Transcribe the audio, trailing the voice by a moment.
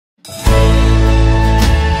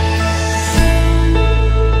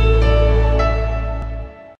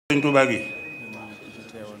Serigne Touba gi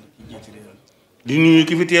di nuyu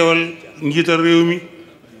ki fi teewal njiital réew mi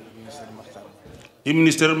di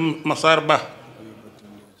ministre Makhtar Ba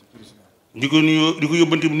di ko nuyoo di ko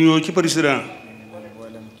yóbbanti nuyoo ci président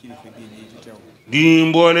di nuyu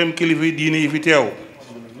mboolem kilifa diine yi fi teew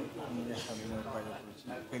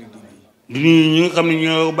di nuyu ñi nga xam ne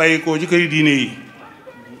ñoo bàyyikoo ci këri diine yi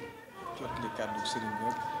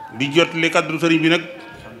di jotli kàddu sëriñ bi nag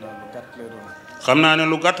xam naa ne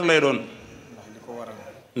lu gàtt lay doon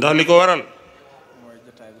ndax li ko waral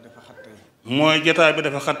mooy jotaay bi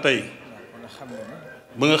dafa xat tey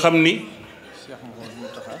ba nga xam ni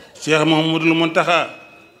Cheikh Mouhamadoul Mountakha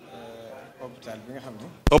hôpital bi nga xam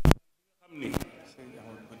ni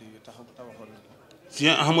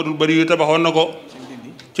Cheikh Ahmadul Bari yu tabaxoon na ko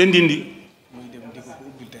ca Ndindi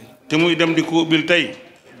te muy dem di ko ubbil tey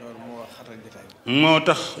moo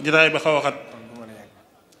tax jotaay bi xaw a xat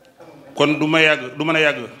kon du mën a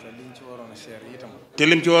yàgg te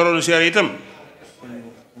lim ci waroon a seer itam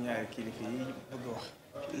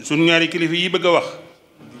suñu ñaari kilifa yi bëgg a wax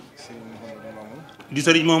di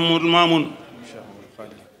Serigne Mouhamadou Mamoun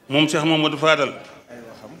moom Cheikh Mouhamadou Fadal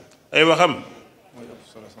ay waxam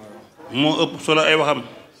moo ëpp solo ay waxam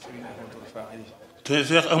te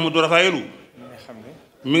Cheikh Ahmadou Rafaayelu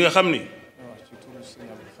mi nga xam ni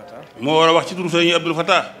moo war a wax ci turu Serigne Abdou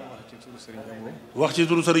Fatah wax ci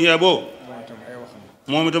turu Serigne Abo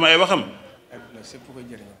moom itam ay waxam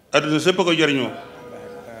adduna sépp ko jëriñoo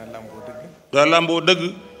daa làmboo dëgg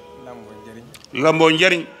làmboo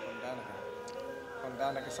njariñ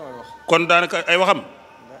kon daanaka ay waxam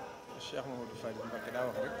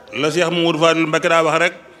la Cheikh Mamadou Fadil Mbacké daa wax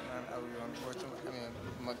rek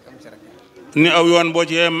ni aw yoon boo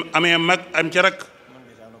ci amee mag am ca rek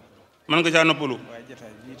mën nga caa noppalu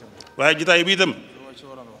waaye jotaay bi itam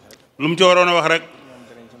lu mu ci waroon a wax rek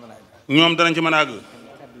ñoom danañ ci mën a àgg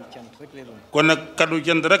kon nag kaddu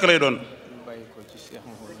cant rek lay doon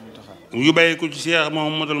yu bàyyi ko ci Cheikh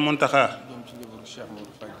Mouhamadoul Mountakha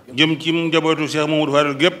jëm ci njabootu Cheikh Mamadou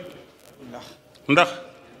Fadil gépp ndax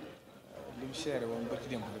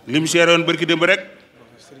lim seere woon barki démb rek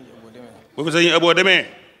bu fi sëñ Abo demee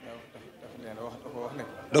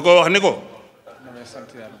da ko wax ni ko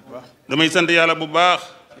damay sant yàlla bu baax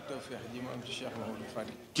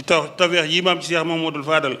ci tawfeex ji ma am ci Cheikh Mamadou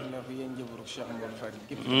Fadal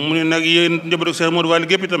mu ne nag yéen njabootu Cheikh Mamadou Fadil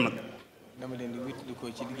gépp itam nag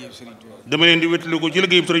dama leen di wétali ko ci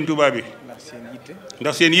liggéeyu Serigne Touba bi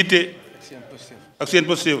ndax seen yitte ak seen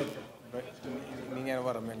posté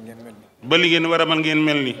ba li ngeen war a mën ngeen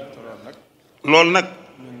mel ni loolu nag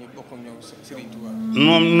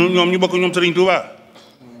ñoom ñu bokk ñoom Serigne Touba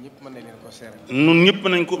nun ñëpp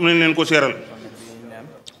nañ leen ko seeral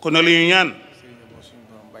kon nag li ñuy ñaan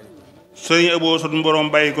Serigne Abo suñu borom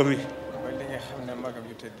bàyyi ko fi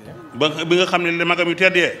ba bi nga xam ne magam yu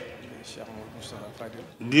teddee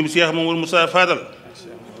di Cheikh Mamadou Moussa Fadal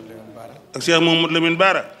ak Cheikh Mamadou Lamine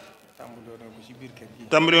Bara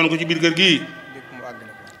tàmbali woon ko ci biir kër gii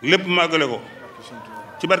lépp mu àggale ko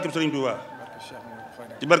ci barke Serigne Touba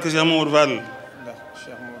ci barke Cheikh Mamadou Fadal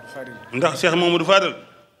ndax Cheikh Mamadou Fadal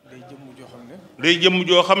day jëmm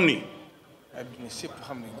joo xam ni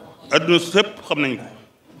adduna sépp xam nañ ko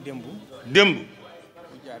démb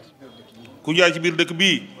ku jaar ci biir dëkk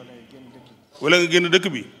bii wala nga génn dëkk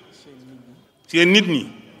bi seen nit ñi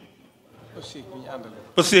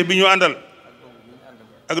parce que bi ñu àndal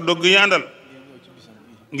ak dog gi ñu àndal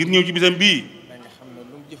ngir ñëw ci bisam bii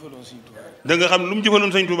da nga xam lu mu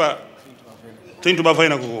jëfaloon sëñ Touba fay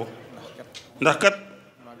na ko ndax kat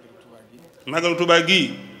Magal Touba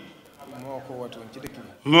gii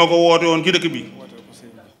moo ko woote woon ci dëkk bi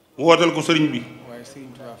wootal ko sëriñ bi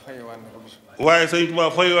waaye sëriñ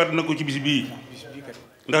Touba fayewaat na ko ci bis bii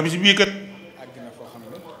ndax bis bii kat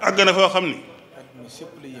àgg na foo xam ni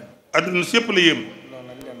adduna sépp la yéem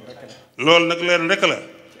loolu nag leen rek la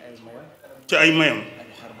ci ay mayam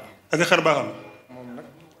ak xar baaxam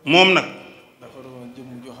moom nag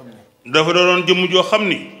dafa doon jëmm joo xam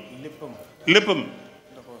ni léppam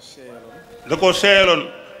da koo seeyaloon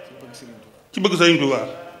ci bëgg Sëriñ Tuubaa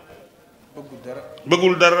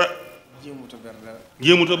bëggul dara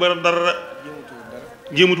jéemutu dara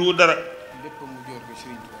jéemutu dara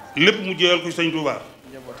lépp mu jéeyal ko ci Sëriñ Tuubaa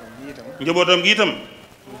njabootam gi itam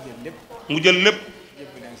mu jël lépp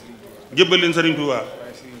jébbal leen Serigne Touba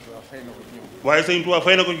waaye Serigne Touba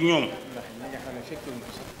fay na ko ci ñoom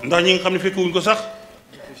ndax ñi nga xam ne fekkewuñ ko sax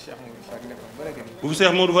bu fi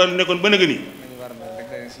Cheikh Mamadou Fadil nekkoon ba nëgë ni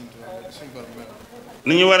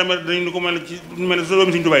ni ñu war a mel dañu ko mel ci mel sa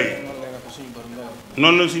doomi Serigne Touba yi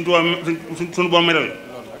noonu la Serigne Touba suñu borom melal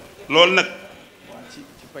loolu nag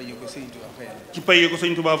ci pay ko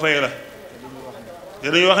Sëriñ Tuubaa faye la te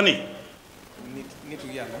dañuy wax ni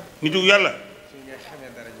nitu yàlla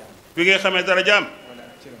fi ngay xamee dara jaam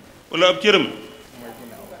wala ab cëram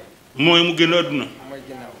mooy mu génn àdduna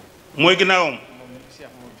mooy ginnaawam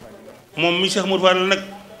moom mi Cheikh Modou Fadal nag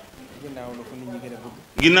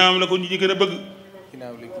ginnaawam la ko nit ñi gën a bëgg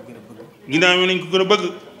ginnaawam lañ ko gën a bëgg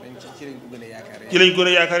ci lañ ko gën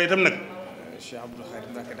a yaakaar itam nag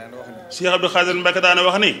Cheikh Abdou Khadre Mbacké daana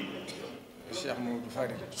wax ni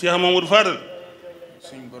Cheikh Mamadou Fadal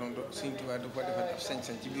suñ borom Sëriñ Tuubaa da ko defal ab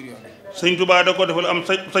sañ-sañ ci biir yoon wi. Sëriñ Tuubaa da ko defal am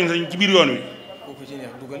sañ-sañ ci biir yoon wi. ku ko ci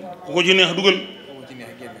neex dugal. ku ko ci neex dugal. ku ko ci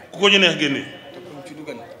neex génne. ku ko ci neex génne. te kum ci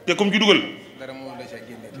dugal. te kum ci dugal. dara mënul la caa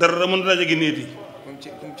génne. dara mënul la caa génneeti.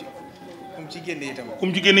 kum ci génne itam.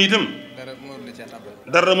 kum ci génne itam. dara mënul la caa tabal.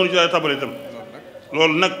 dara mënul caa tabal itam.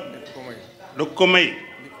 loolu nag. da ko may.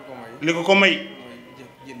 li ko may.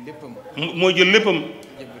 mooy jël léppam.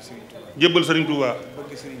 jébbal Sëriñ Tuubaa.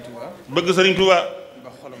 bëgg Sëriñ Tuubaa. ba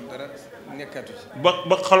xolam dara nekkatu ci.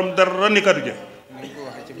 ba xolam dara nekkatu ci.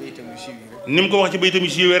 ni mu ko waxee ci baytam yu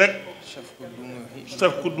siiwee rek.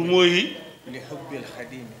 saf ku du mooy.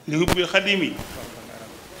 li hubbil xadimi.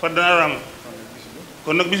 faddan araam.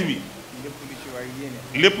 kon nag bis bi.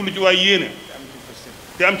 lépp lu ci waay yéene.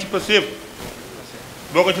 te am ci pasteef.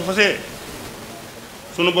 boo ko ci fasee.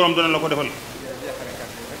 sunu borom dana la ko defal.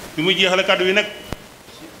 bi muy jeexale kàddu yi nag.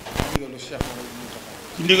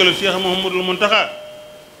 ci ndigalu Cheikh Mouhamadul Mountakha.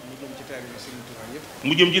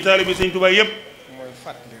 mu jëm ci taalibe Sëriñ Tuubaa yëpp.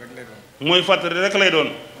 mooy fàttali rek lay doon.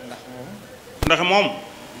 ndax moom.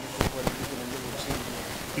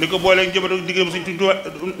 li ko booleeg njabootu diggam Sëriñ Tuubaa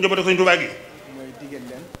njabootu Sëriñ Tuubaa gi.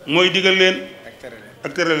 mooy digal leen.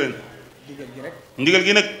 ak tere leen. ndigal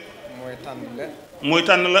gi nag. mooy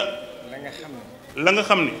tànn la. la nga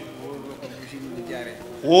xam ne.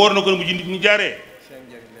 wóor na ko bu ci nit ñi jaaree.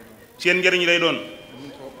 seen njariñ lay doon.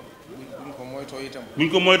 buñ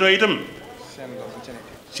ko moytoo itam.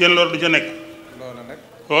 seen lor du ca nekk.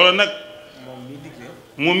 loola nag.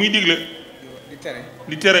 moom miy digle.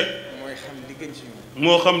 di tere.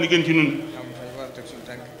 moo xam li gën ci ñun.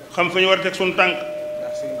 xam fa ñu war a teg suñu tànk.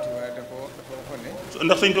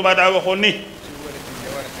 ndax Sëriñ Tuubaa daa waxoon ni.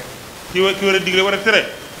 ki war a digle war a tere.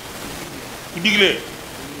 ku diglee.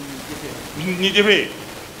 nit ñi jëfee.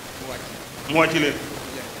 mu wàcc leen.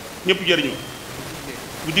 ñëpp jëriñu.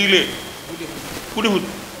 bu diglee. ku defut.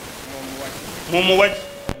 moom mu wàcc.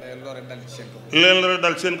 leen la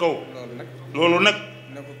dal seen kaw. loolu nag.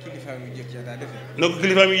 na ko kilifaam yu jëkk daa defee. na ko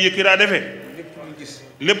kilifaam yu jëkk daa defee.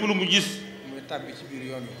 lépp lu mu gis. muy tàbbi ci biir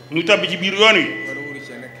yoon wi. muy tàbbi ci biir yoon wi.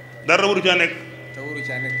 dara waru caa nekk.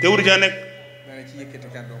 te waru caa nekk.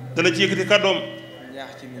 dana ci yëkkati kàddoom.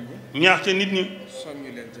 ñaax ca nit ñi.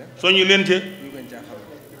 soññu leen ca.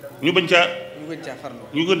 ñu bañ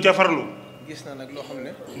caa farlu.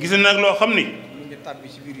 gis na nag loo xam ne.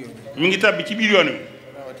 mi ngi tàbbi ci biir yoon wi.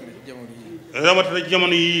 rawatina ci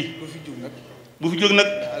jamono yii. bu fi jóg nag.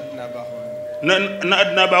 na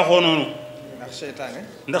àddina baaxoo noonu.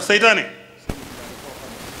 ndax seytaane.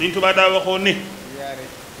 Sëriñ Tuubaa daa waxoon ni.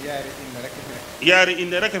 yaari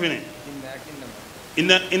inde rek fi ne.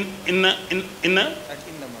 inna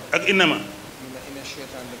ak innama.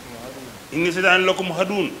 inna seytaane lakum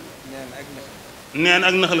aduwwun. neen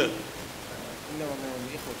ak nax la.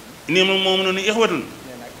 innama moom noonu ixwatun.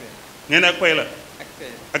 neen ak pay la.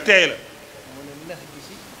 ak teey la.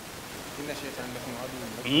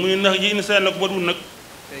 mu ne nax ji inna seytaane lakum aduwwun nag.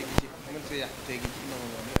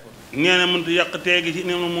 nee na mënut a yàq tey gi ci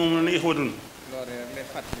innama moom noonu ixwatun.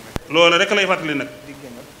 loola rek lay fàttali nag.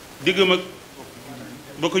 diggam ak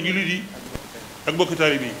bokk jullit yi ak bokk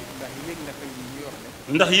taalibe yi.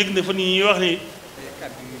 ndax yëg na fan yi ñuy wax ni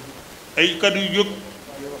ay kàddu yu jóg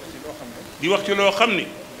di wax ci loo xam ni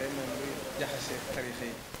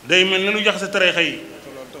day mel ne lu jaxase tariixa yi.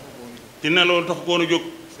 te ne loolu tax koon a jóg.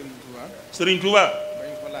 Sëriñ Tuubaa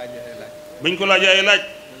bañ ko laajee ay laaj.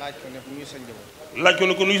 laaj ko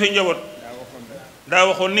ne ko nuy sa njaboot. daa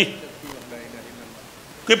waxoon ni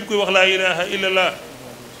képp kuy wax laa ilaaha illallah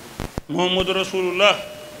muhammadu rasulullah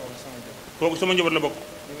kooku sama njaboot la bokk.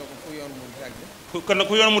 kon nag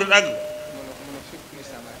ku yoon murid àgg.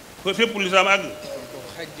 fépp lislaam àgg.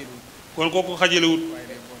 kon kooku xajalewut.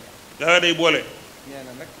 daa day boole.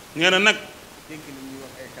 nee na nag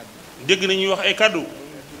dégg na ñuy wax ay kàddu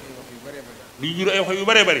lu jur ay wax yu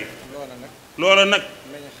bëree bëri. loola nag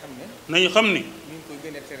nañu xam ni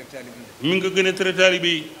mi ngi ko gën a tere taalibe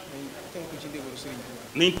yi.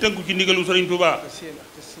 nañ tënku ci ndigalu Sëriñ Tuubaa.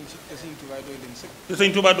 te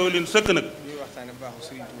Sëriñ Tuubaa doo leen sëkk nag.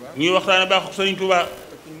 ñuy waxtaane baaxu Sëriñ Tuubaa.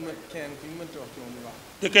 keneen ku ñu mënti wax ci moom lu baax.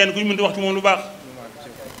 te keneen ku ñu mënti wax ci moom lu baax.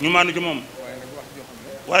 ñu maandu ci moom.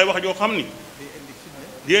 waaye wax joo xam ni.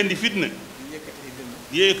 day indi fitna.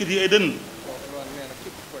 di yëkkati ay dënn.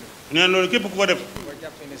 nee na loolu képp ku ko def.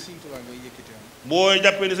 boo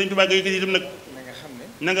jàppee ne Sëñ Tuubaa ngay yëkkati itam nag.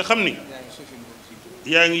 na nga xam ni.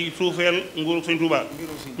 yaa ngi suufeel nguuru Sëñ Tuubaa.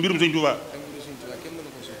 mbirum Sëñ Tuubaa.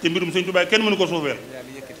 te mbirum Sëñ Tuubaa kenn mënu ko suufeel.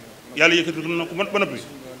 yàlla yëkkati na ko ba noppi.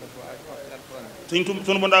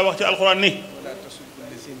 sunu bon daa wax ci alxuraan ni.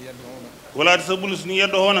 wala tasubbu llaziina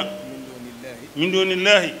yad'uuna min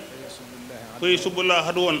duunillaahi fa yasubbullaaha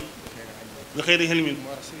adwan bi xayri ilmin.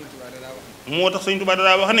 moo tax Sëñ Tuubaa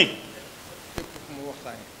daa wax ni.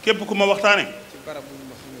 képp ku ma waxtaane.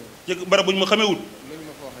 ci barab bu ñu ma xamewut.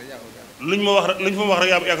 luñ ma wax rek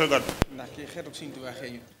yaa ko gàddu. ndax kii xeetu Sëñ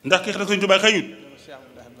Tuubaa xeeñut.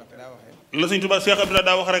 la Sëñ Tuubaa Seex Abdou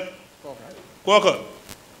daa wax rek. kooka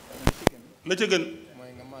la ca gën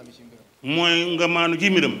mooy nga maanu ci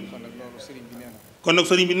mbiram. kon nag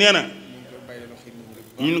sëriñ bi nee na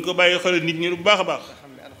ñu ngi ko bàyyi xel nit ñi bu baax a baax.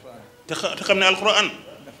 te xam ne alxuraan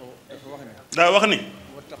daa wax ne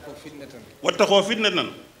wattaqoo fitnatan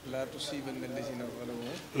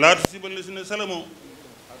laa tusiibanna llaziina zalamoo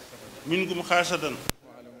minkum xaasatan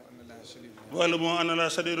wa'lamu anna llaaha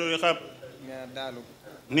shadiidul iqaab.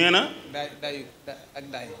 nee na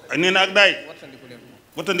ak daay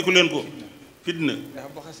wattandiku leen ko fitna.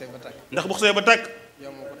 ndax bu xasee ba tàkk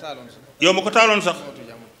yow ma ko taaloon sax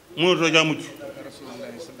mënatoo jaa mucc.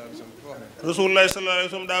 Rasulullaahi sallallaahu alayhi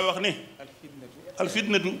wa sallam daa wax ne al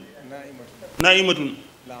fitnatu naa'imatun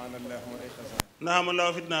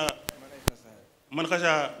nahamallaahu fitna man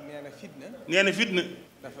xasaa. nee na fitna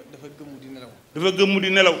dafa gëmmu di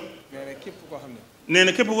nelaw. nee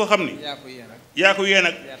na képp koo xam ne yaa ko yee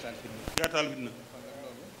nag yaataal fitna.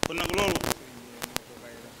 kon nag loolu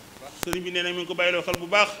sëriñ bi nee na mi ngi ko bàyyiloo xel bu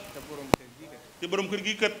baax. te borom kër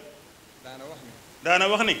gi kat daana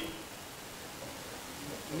wax ne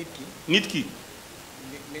nit ki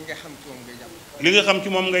li nga xam ci moom ngay jàpp. li nga xam ci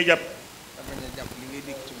moom ngay jàpp.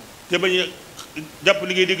 te bañ a jàpp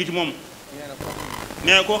li ngay dégg ci moom.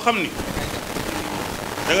 nee na koo xam ni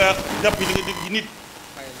da nga jàpp li nga dégg ci nit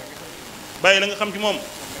bàyyi la nga xam ci moom.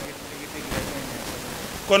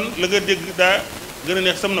 kon la nga dégg daa gën a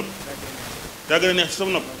neex sam nopp daa gën a neex ci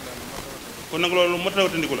sam nopp. kon nag loolu moo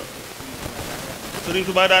tawatandiku la. Sëriñ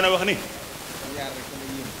Tuubaa daana wax ni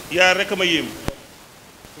yaar rek a ma yéem.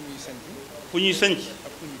 fu ñuy sanc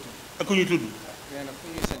ak ku ñuy tudd.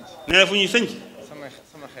 nee na fu ñuy sanc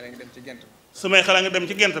sama xel nga dem ci gent ba. samay xel nga dem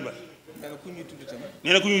ci gent ba. nee na ku ñuy tudd tam.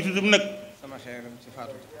 nee na ku ñuy tudd nag. sama xel nga dem ci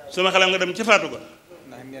faatu ga. sama xel nga dem ci faatu ga.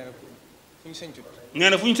 ndax nee na fu ñu sancut. nee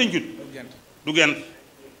na fu ñu sancut. du gent.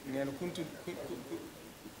 nee na ku ñu tudd ku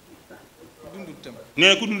dundut tam. nee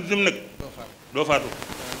na ku dundut tam nag. doo faatu.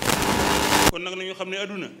 kon nag nañu xam ne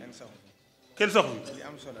adduna kenn sax fi.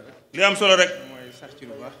 li am solo rek. mooy sax ci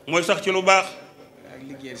lu baax. mooy sax ci lu baax. ak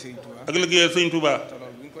liggéeyal Sëriñ Tuubaa. ak liggéeyal Sëriñ Tuubaa.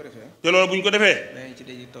 te loolu bu ñu ko defee. danañ ci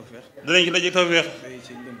daje tawfeex.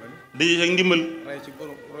 daje ci ndimbal.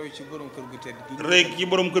 roy ci borom kër gu tedd gii. roy ci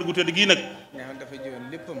borom kër gu tedd gii nag.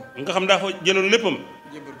 nga xam dafa jëloon léppam.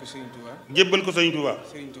 jébbal ko Sëriñ Tuubaa. jébbal ko Sëriñ Tuubaa.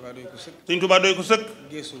 Sëriñ Tuubaa doy ko sëkk. Sëriñ Tuubaa doy ko sëkk.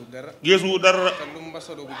 geesu dara. te lu mu mës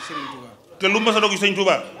a dogu ci Sëriñ Tuubaa. te lu mu mës a dogu ci Sëriñ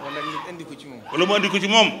Tuubaa. wala nit andi ko ci moom. wala mu andi ko ci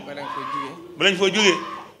moom. balañ foo jógee.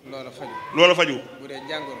 loola faju.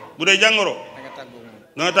 bu dee jàngoro.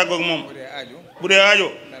 da nga tàggoog moom. bu dee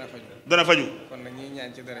aajo. dana faju.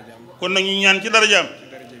 kon nag ñuy ñaan ci darajaam.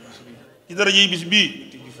 ci daraja yi bis bii.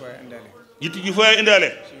 yitti ji fooy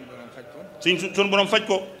indaale. suñ borom faj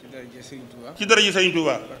ko. ci daraja Sëriñ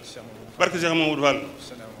Tuubaa. barke Cheikh Mamadou Fall.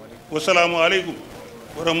 wasalaamu aleykum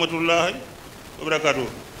wa rahmatullahi wa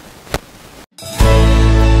barakaatuh.